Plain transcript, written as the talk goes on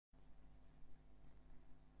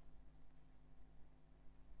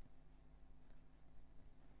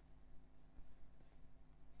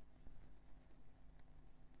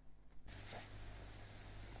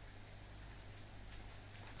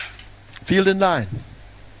Field in line.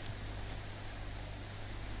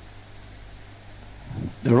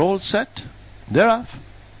 They're all set. They're off.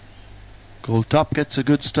 Gold Top gets a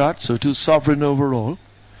good start, so too Sovereign Overall.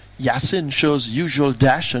 Yasin shows usual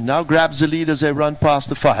dash and now grabs the lead as they run past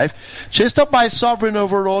the 5. Chased up by Sovereign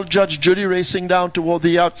Overall, Judge Judy racing down toward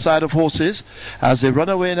the outside of horses. As they run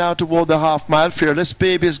away now toward the half mile, Fearless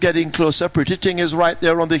Babe is getting closer. Pretty Ting is right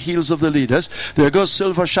there on the heels of the leaders. There goes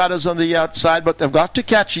Silver Shadows on the outside, but they've got to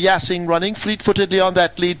catch Yasin running fleet-footedly on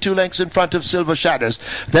that lead, 2 lengths in front of Silver Shadows.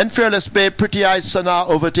 Then Fearless Babe, Pretty Eyes Sana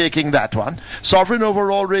overtaking that one. Sovereign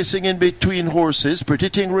Overall racing in between horses.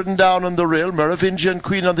 Pretty Ting ridden down on the rail. Merovingian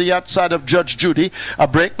Queen on the outside of Judge Judy. A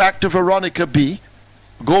break back to Veronica B.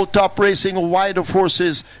 Gold Top racing wide of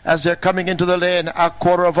horses as they're coming into the lane. A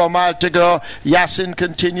quarter of a mile to go. Yasin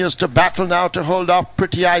continues to battle now to hold off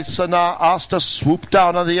Pretty Eyes Sana. Asked to swoop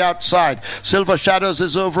down on the outside. Silver Shadows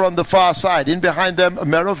is over on the far side. In behind them,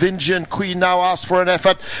 Merovingian Queen now asks for an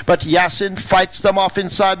effort, but Yasin fights them off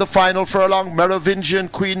inside the final furlong. Merovingian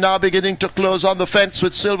Queen now beginning to close on the fence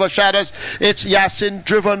with Silver Shadows. It's Yasin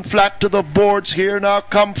driven flat to the boards here now,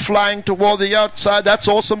 come flying toward the outside. That's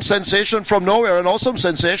Awesome Sensation from nowhere. An Awesome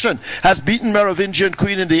Sensation has beaten Merovingian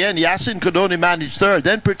Queen in the end. Yasin could only manage third.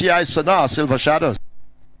 Then Pretty Eyes Sana, Silver Shadows.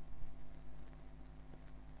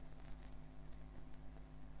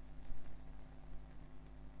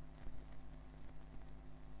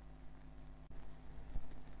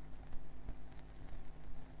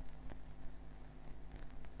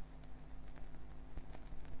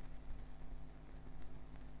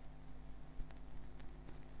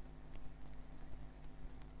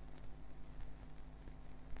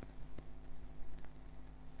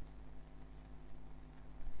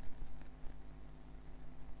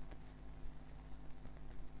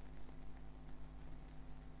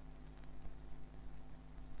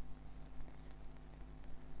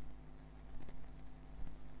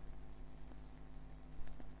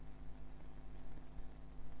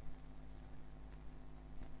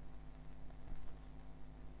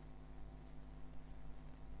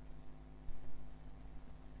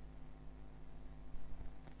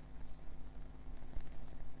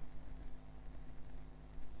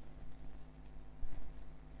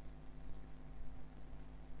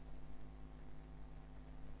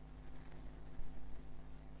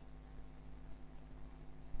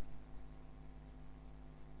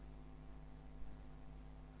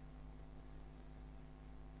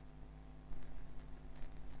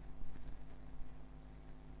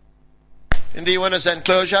 In the winner's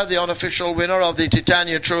enclosure, the unofficial winner of the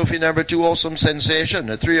Titania Trophy number 2, Awesome Sensation,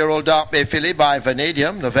 a 3-year-old Dark Bay filly by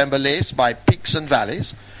Vanadium, November Lace by Peaks and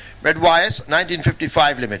Valleys, Red Wires,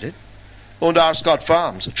 1955 Limited, owned our Scott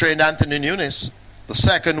Farms, trained Anthony Nunes, the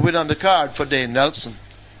second win on the card for Dane Nelson.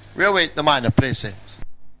 We await the minor placings.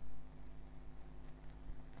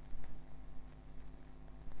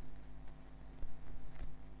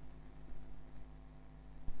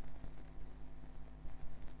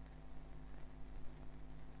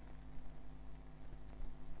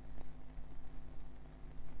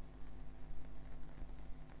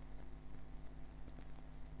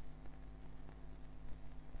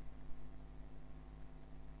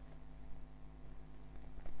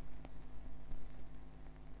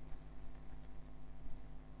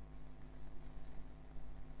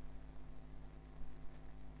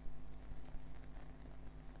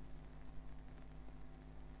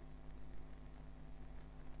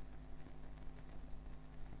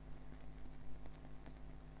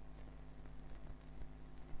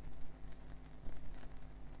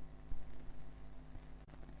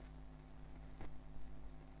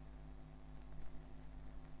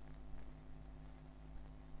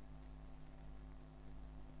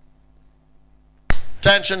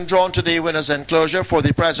 Attention drawn to the winner's enclosure for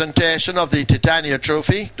the presentation of the Titania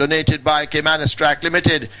Trophy, donated by Caymanas Track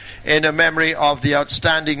Limited in memory of the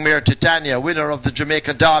outstanding mare Titania, winner of the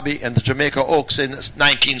Jamaica Derby and the Jamaica Oaks in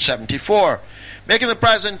 1974. Making the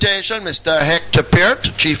presentation, Mr. Hector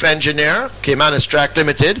Peart, Chief Engineer, Caymanas Track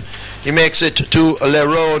Limited. He makes it to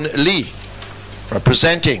Lerone Lee,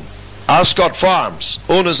 representing Ascot Farms,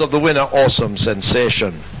 owners of the winner, Awesome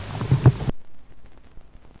Sensation.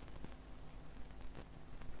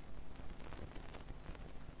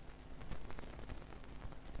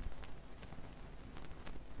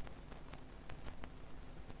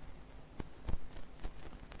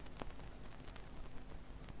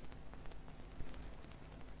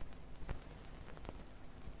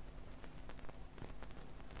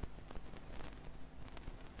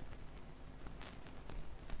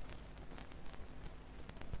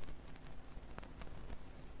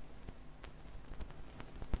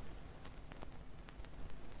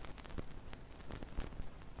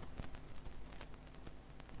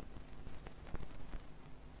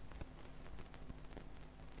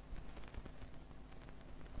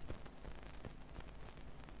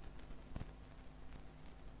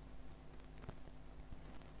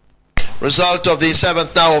 Result of the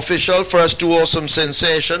 7th now official. First 2 Awesome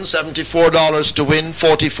Sensation, $74 to win,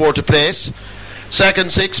 $44 to place.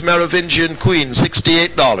 Second 6 Merovingian Queen,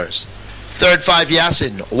 $68. Third 5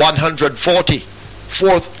 Yasin, $140.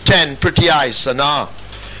 Fourth 10 Pretty Eyes Sana.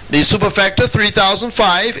 The Superfecta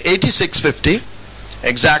 3005, $86.50.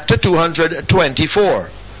 Exacta $224.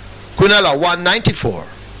 Quinella 194.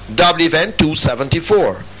 Double Event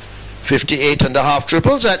 274. 58.5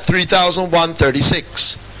 triples at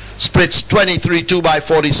 3,136. Splits 23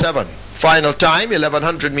 2x47. Final time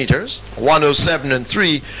 1100 meters. 107 and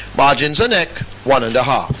 3. Margins a neck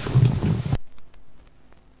 1.5.